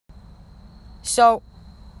So,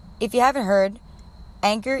 if you haven't heard,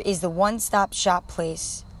 Anchor is the one-stop shop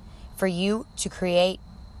place for you to create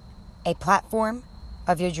a platform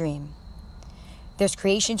of your dream. There's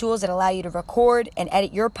creation tools that allow you to record and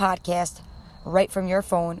edit your podcast right from your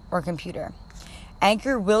phone or computer.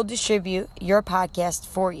 Anchor will distribute your podcast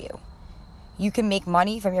for you. You can make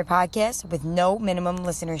money from your podcast with no minimum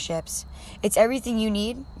listenerships. It's everything you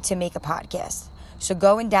need to make a podcast. So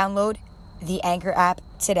go and download the Anchor app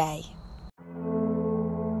today.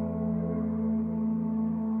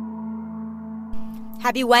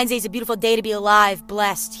 Happy Wednesday. It's a beautiful day to be alive,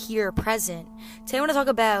 blessed, here, present. Today I want to talk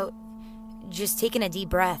about just taking a deep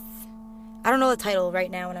breath. I don't know the title right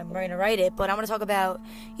now and I'm going to write it, but I want to talk about,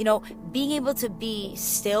 being able to be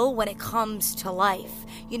still when it comes to life.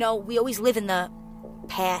 We always live in the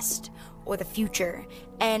past or the future.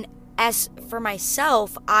 And as for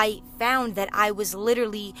myself, I found that I was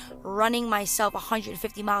literally running myself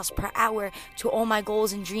 150 miles per hour to all my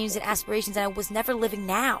goals and dreams and aspirations, and I was never living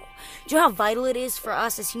now. Do you know how vital it is for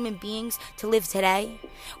us as human beings to live today?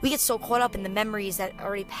 We get so caught up in the memories that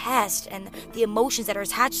already passed and the emotions that are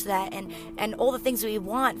attached to that and all the things that we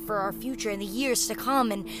want for our future and the years to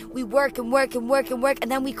come, and we work and work and work and work, and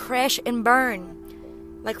then we crash and burn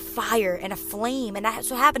like fire and a flame. And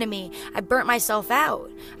that's what happened to me. I burnt myself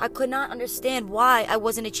out. I could not understand why I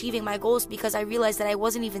wasn't achieving my goals, because I realized that I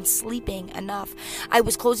wasn't even sleeping enough. I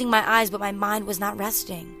was closing my eyes, but my mind was not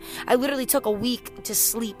resting. I literally took a week to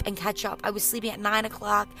sleep and catch up. I was sleeping at 9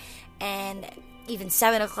 o'clock and even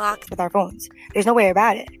 7 o'clock with our phones. There's no way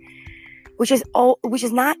about it, which is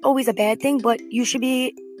not always a bad thing, but you should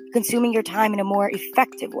be consuming your time in a more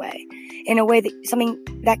effective way, in a way that something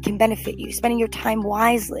that can benefit you, spending your time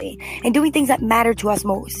wisely and doing things that matter to us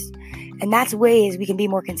most. And that's ways we can be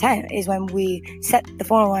more content, is when we set the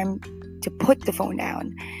phone alarm to put the phone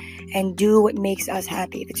down and do what makes us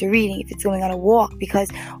happy. If it's reading, if it's going on a walk, because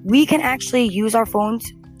we can actually use our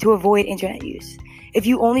phones to avoid internet use. If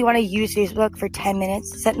you only want to use Facebook for 10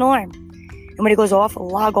 minutes, set an alarm. And when it goes off,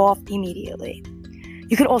 log off immediately.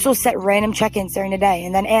 You could also set random check-ins during the day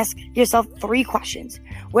and then ask yourself 3 questions.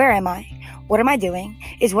 Where am I? What am I doing?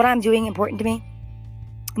 Is what I'm doing important to me?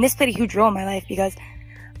 And this played a huge role in my life, because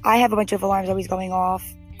I have a bunch of alarms always going off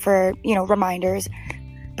for, reminders.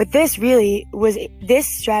 But this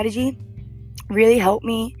strategy really helped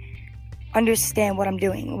me understand what I'm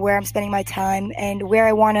doing, where I'm spending my time, and where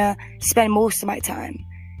I want to spend most of my time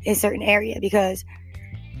in a certain area, because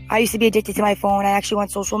I used to be addicted to my phone. I actually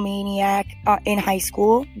went social maniac in high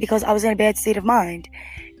school because I was in a bad state of mind,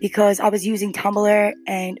 because I was using Tumblr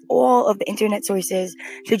and all of the internet sources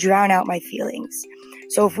to drown out my feelings.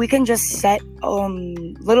 So if we can just set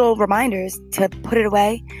little reminders to put it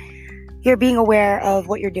away, you're being aware of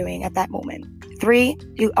what you're doing at that moment. 3,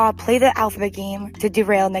 you play the alphabet game to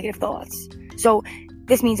derail negative thoughts. So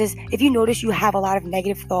this means is, if you notice you have a lot of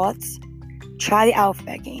negative thoughts, try the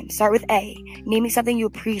alphabet game. Start with A, naming something you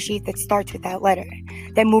appreciate that starts with that letter.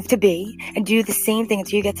 Then move to B and do the same thing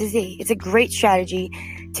until you get to Z. It's a great strategy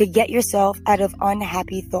to get yourself out of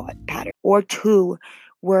unhappy thought pattern. Or 2,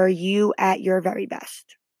 were you at your very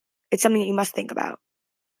best? It's something that you must think about.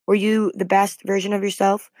 Were you the best version of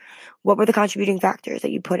yourself? What were the contributing factors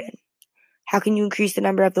that you put in? How can you increase the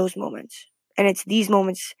number of those moments? And it's these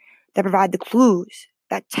moments that provide the clues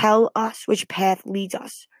that tell us which path leads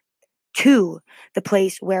us to the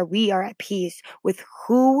place where we are at peace with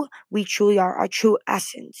who we truly are, our true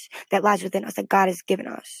essence that lies within us, that God has given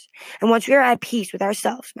us. And once we are at peace with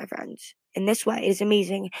ourselves, my friends, in this way, it is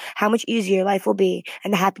amazing how much easier life will be,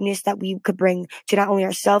 and the happiness that we could bring to not only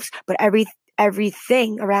ourselves, but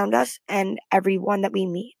everything around us and everyone that we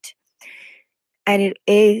meet. And it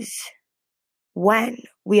is when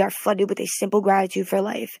we are flooded with a simple gratitude for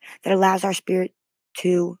life that allows our spirit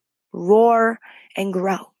to roar and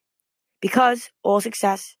grow. Because all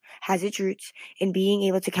success has its roots in being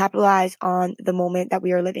able to capitalize on the moment that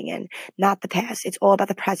we are living in, not the past. It's all about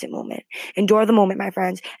the present moment. Endure the moment, my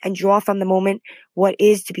friends, and draw from the moment what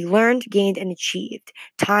is to be learned, gained, and achieved.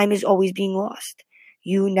 Time is always being lost.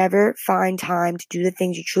 You never find time to do the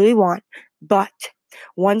things you truly want, but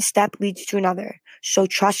one step leads to another. So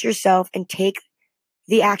trust yourself and take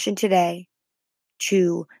the action today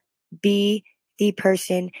to be the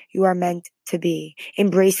person you are meant to be.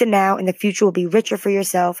 Embrace it now, and the future will be richer for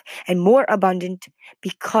yourself and more abundant,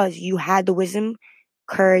 because you had the wisdom,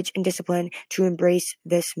 courage, and discipline to embrace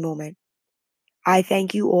this moment. I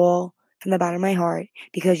thank you all from the bottom of my heart,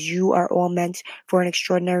 because you are all meant for an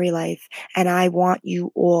extraordinary life, and I want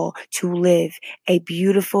you all to live a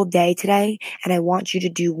beautiful day today, and I want you to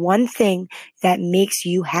do one thing that makes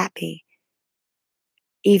you happy,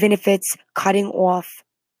 even if it's cutting off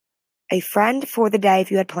a friend for the day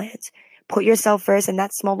if you had plans. Put yourself first, and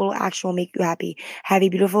that small little action will make you happy. Have a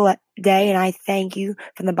beautiful day, and I thank you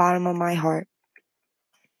from the bottom of my heart.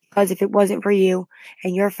 Because if it wasn't for you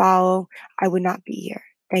and your follow, I would not be here.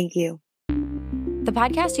 Thank you. The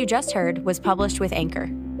podcast you just heard was published with Anchor.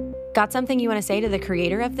 Got something you want to say to the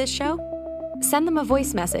creator of this show? Send them a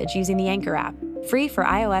voice message using the Anchor app, free for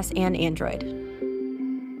iOS and Android.